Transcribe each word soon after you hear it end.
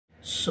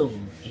So,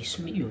 it's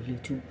me, your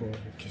YouTube boy,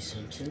 K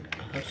Samson.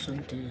 I have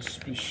something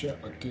special,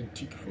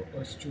 authentic for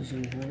us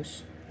choosing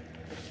ones.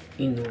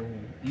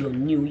 Your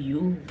new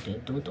you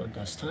that don't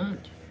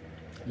understand.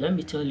 Let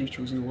me tell you,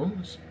 choosing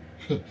ones.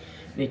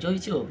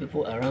 Majority of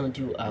people around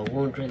you are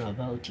wondering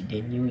about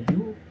the new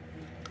you.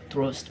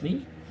 Trust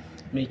me.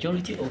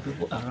 Majority of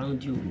people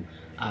around you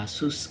are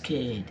so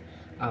scared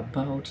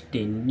about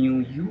the new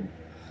you.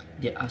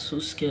 They are so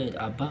scared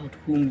about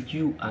whom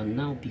you are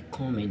now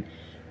becoming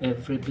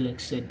every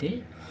blessed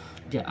day.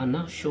 They are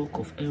now shocked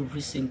of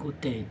every single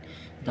thing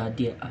that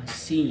they are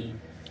seeing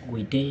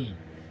within.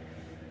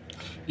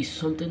 It's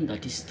something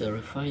that is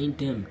terrifying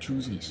them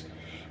chooses.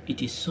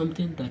 It is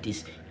something that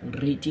is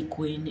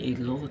ridiculing a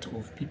lot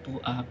of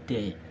people out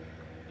there.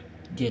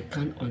 They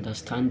can't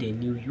understand the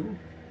new you.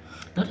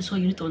 That is why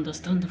you need to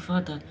understand the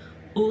fact that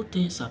all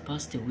things are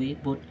passed away,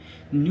 but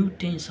new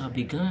things are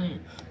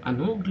begun.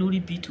 And all glory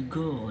be to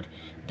God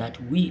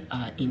that we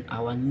are in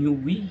our new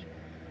we.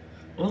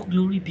 All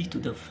glory be to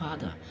the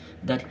Father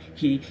that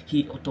He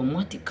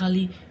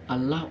automatically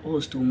allow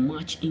us to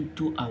march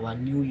into our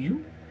new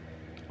you,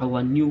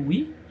 our new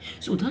we.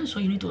 So that is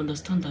why you need to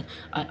understand that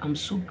I am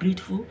so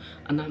grateful,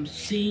 and I'm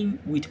saying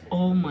with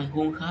all my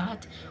whole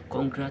heart,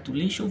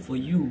 congratulations for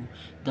you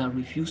that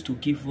refused to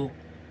give up.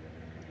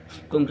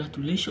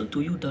 Congratulations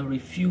to you that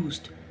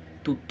refused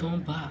to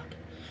turn back.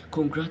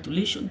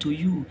 Congratulations to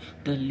you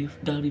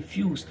that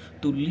refused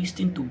to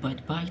listen to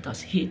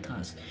backbiters,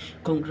 haters.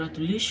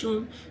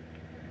 Congratulations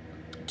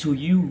to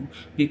you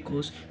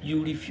because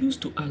you refuse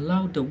to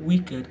allow the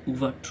wicked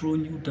overthrow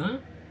you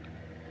down.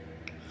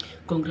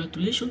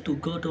 Congratulations to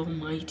God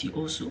Almighty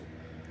also,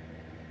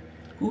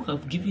 who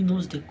have given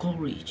us the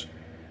courage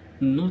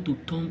not to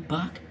turn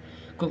back.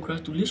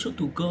 Congratulations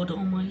to God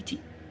Almighty,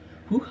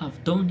 who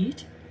have done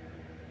it,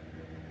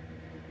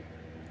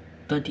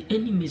 that the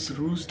enemies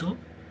rose up,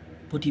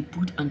 but He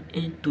put an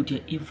end to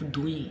their evil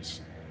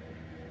doings.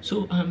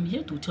 So I'm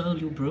here to tell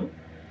you, bro,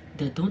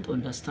 they don't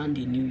understand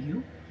the new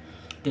you.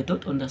 They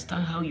don't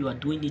understand how you are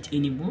doing it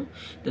anymore.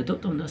 They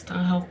don't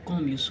understand how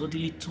come you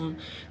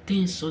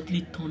things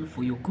suddenly turn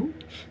for your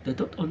good. They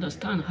don't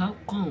understand how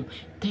come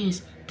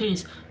things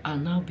are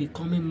now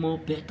becoming more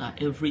better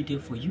every day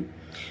for you.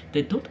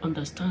 They don't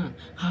understand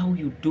how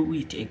you do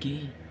it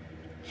again.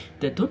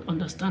 They don't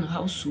understand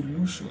how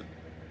solution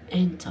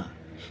enter.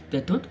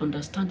 They don't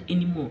understand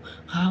anymore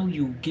how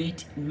you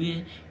get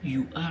where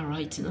you are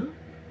right now.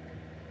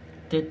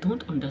 They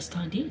don't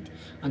understand it,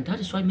 and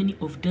that is why many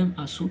of them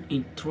are so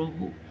in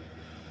trouble.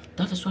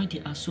 That is why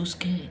they are so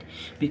scared,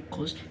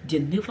 because they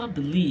never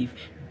believe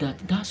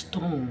that that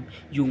storm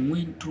you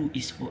went through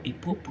is for a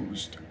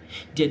purpose.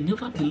 They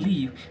never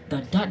believe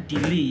that that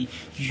delay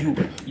you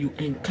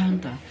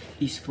encounter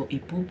is for a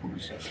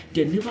purpose.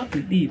 They never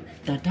believe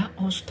that that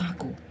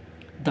obstacle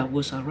that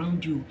was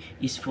around you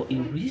is for a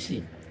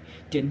reason.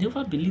 They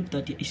never believe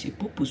that there is a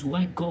purpose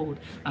why God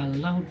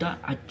allowed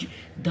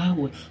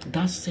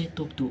that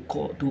setup to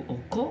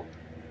occur.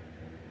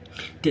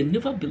 They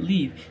never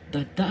believe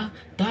that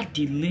that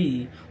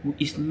delay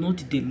is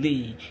not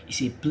delay,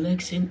 is a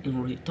blessing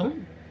in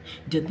return.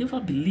 They never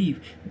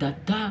believe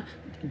that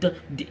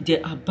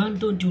they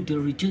abandoned you, they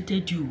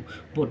rejected you,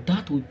 but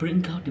that will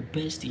bring out the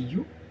best in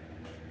you.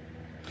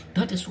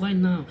 That is why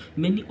now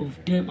many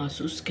of them are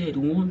so scared,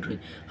 wondering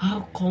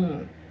how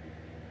come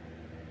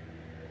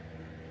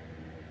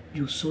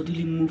you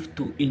suddenly move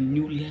to a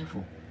new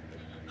level.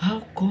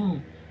 How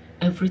come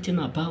everything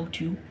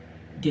about you,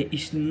 there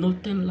is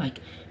nothing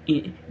like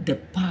the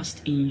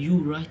past in you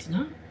right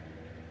now?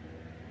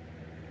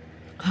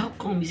 How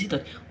come is it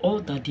that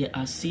all that they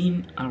are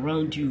seeing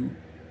around you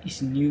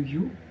is new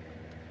you,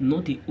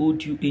 not the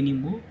old you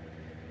anymore?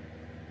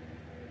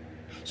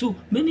 So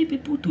many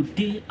people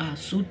today are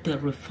so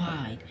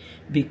terrified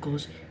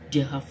because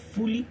they have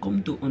fully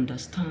come to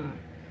understand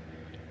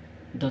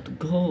that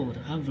God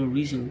have a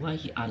reason why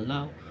He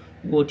allowed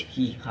what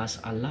He has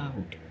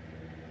allowed.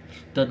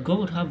 That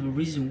God have a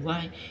reason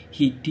why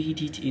He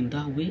did it in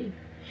that way.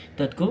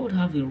 That God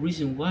have a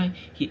reason why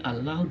He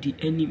allowed the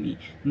enemy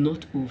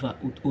not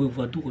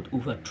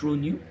overthrow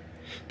you.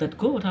 That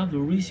God have a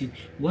reason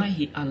why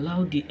He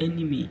allowed the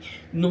enemy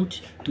not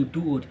to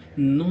do it,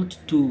 not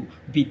to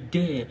be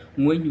there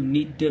when you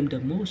need them the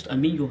most. I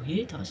mean your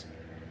haters,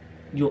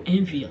 your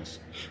envious.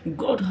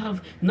 God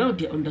have, now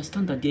they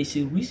understand that there is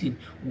a reason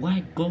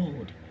why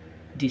God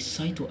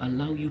decide to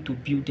allow you to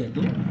build the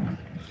Lord.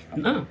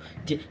 Now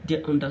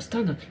they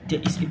understand that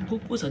there is a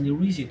purpose and a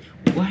reason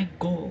why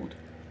God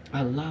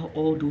allow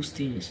all those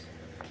things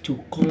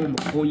to come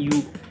upon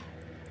you,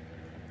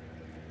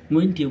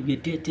 when they were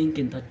there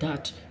thinking that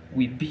that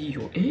will be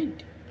your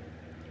end.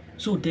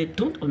 So they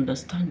don't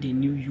understand the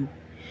new you.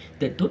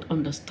 They don't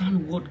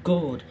understand what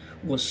God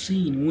was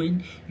saying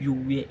when you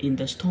were in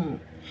the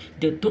storm.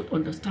 They don't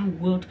understand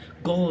what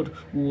God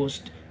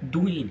was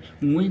doing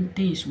when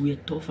things were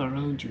tough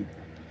around you.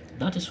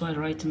 That is why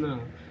right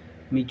now,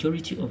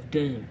 majority of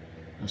them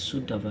are so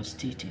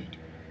devastated.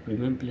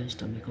 Remain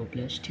blessed and may God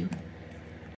bless you.